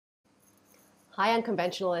Hi,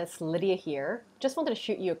 Unconventionalist, Lydia here. Just wanted to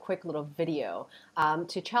shoot you a quick little video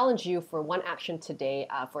to challenge you for one action today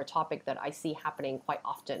for a topic that I see happening quite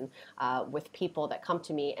often with people that come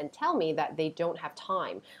to me and tell me that they don't have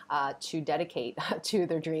time to dedicate to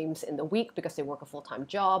their dreams in the week because they work a full-time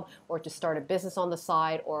job or to start a business on the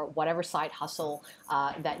side or whatever side hustle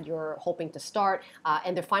that you're hoping to start,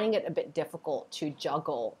 and they're finding it a bit difficult to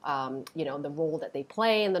juggle the role that they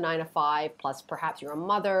play in the 9 to 5, plus perhaps you're a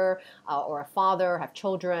mother or a father, have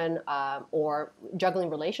children, or juggling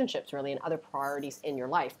relationships really and other priorities in your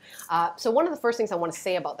life. So one of the first things I want to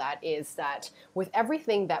say about that is that with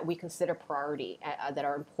everything that we consider priority that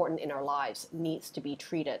are important in our lives needs to be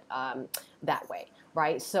treated that way,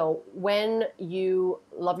 right? So when you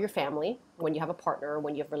love your family, when you have a partner,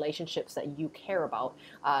 when you have relationships that you care about,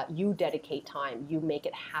 you dedicate time, you make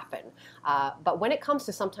it happen. But when it comes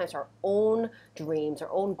to sometimes our own dreams,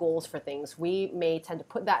 our own goals for things, we may tend to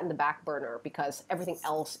put that in the back burner because everything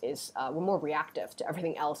else is, we're more reactive to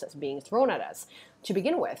everything else that's being thrown at us to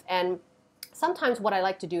begin with. And sometimes what I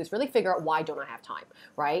like to do is really figure out why don't I have time,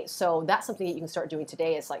 right? So that's something that you can start doing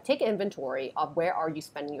today is like take an inventory of where are you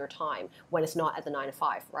spending your time when it's not at the 9 to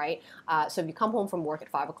 5, right? So if you come home from work at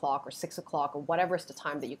 5 o'clock or 6 o'clock or whatever is the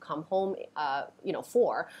time that you come home,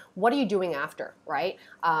 for, what are you doing after, right?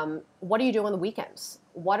 What are you doing on the weekends?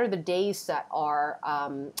 What are the days that are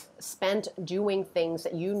spent doing things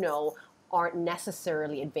that you know aren't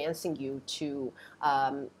necessarily advancing you to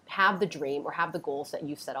have the dream or have the goals that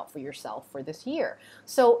you've set out for yourself for this year.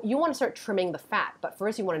 So you want to start trimming the fat, but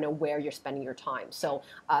first you want to know where you're spending your time. So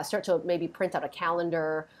start to maybe print out a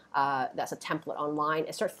calendar that's a template online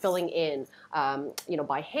and start filling in,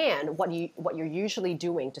 by hand what you're usually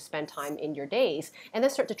doing to spend time in your days, and then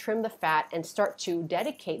start to trim the fat and start to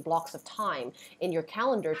dedicate blocks of time in your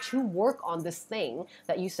calendar to work on this thing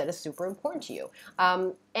that you said is super important to you.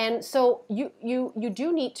 And so you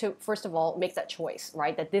do need to, first of all, make that choice,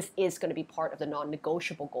 right? That this is going to be part of the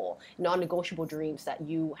non-negotiable goal, non-negotiable dreams that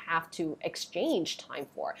you have to exchange time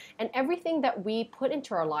for. And everything that we put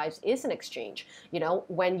into our lives is an exchange.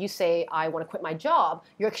 When you say, I want to quit my job,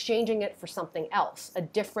 you're exchanging it for something else, a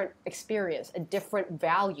different experience, a different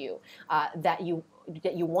value that you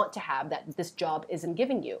want to have that this job isn't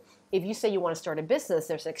giving you. If you say you want to start a business,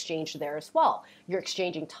 there's an exchange there as well. You're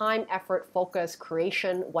exchanging time, effort, focus,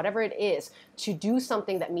 creation, whatever it is, to do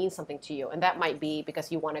something that means something to you. And that might be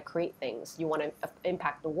because you want to create things, you want to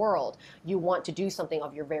impact the world, you want to do something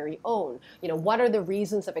of your very own. What are the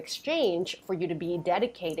reasons of exchange for you to be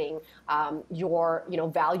dedicating your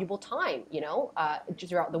valuable time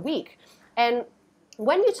throughout the week? And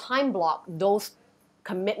when you time block those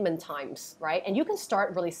commitment times, right? And you can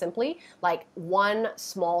start really simply, like one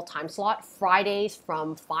small time slot, Fridays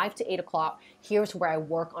from 5 to 8 o'clock, here's where I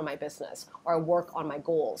work on my business or I work on my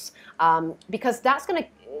goals. Because that's gonna,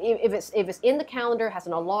 if it's in the calendar, has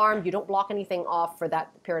an alarm, you don't block anything off for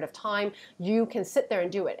that period of time, you can sit there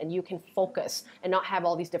and do it and you can focus and not have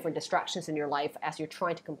all these different distractions in your life as you're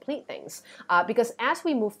trying to complete things. Because as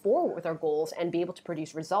we move forward with our goals and be able to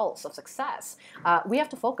produce results of success, we have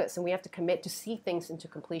to focus and we have to commit to see things into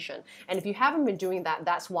completion. And if you haven't been doing that,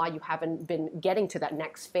 that's why you haven't been getting to that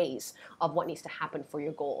next phase of what needs to happen for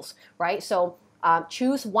your goals, right? So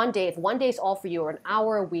choose one day. If one day is all for you or an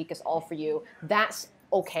hour a week is all for you, that's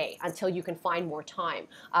okay until you can find more time,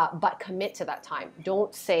 but commit to that time.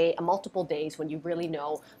 Don't say multiple days when you really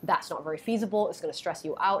know that's not very feasible. It's going to stress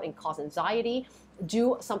you out and cause anxiety.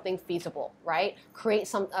 Do something feasible, right? Create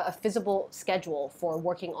a feasible schedule for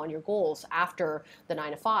working on your goals after the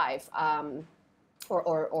 9 to 5.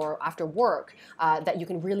 Or after work that you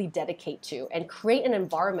can really dedicate to, and create an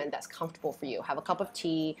environment that's comfortable for you. Have a cup of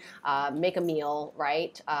tea, make a meal,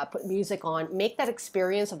 right? Put music on, make that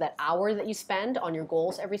experience of that hour that you spend on your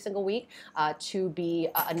goals every single week to be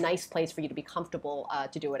a nice place for you to be comfortable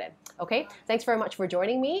to do it in. Okay, thanks very much for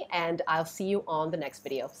joining me, and I'll see you on the next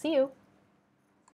video. See you.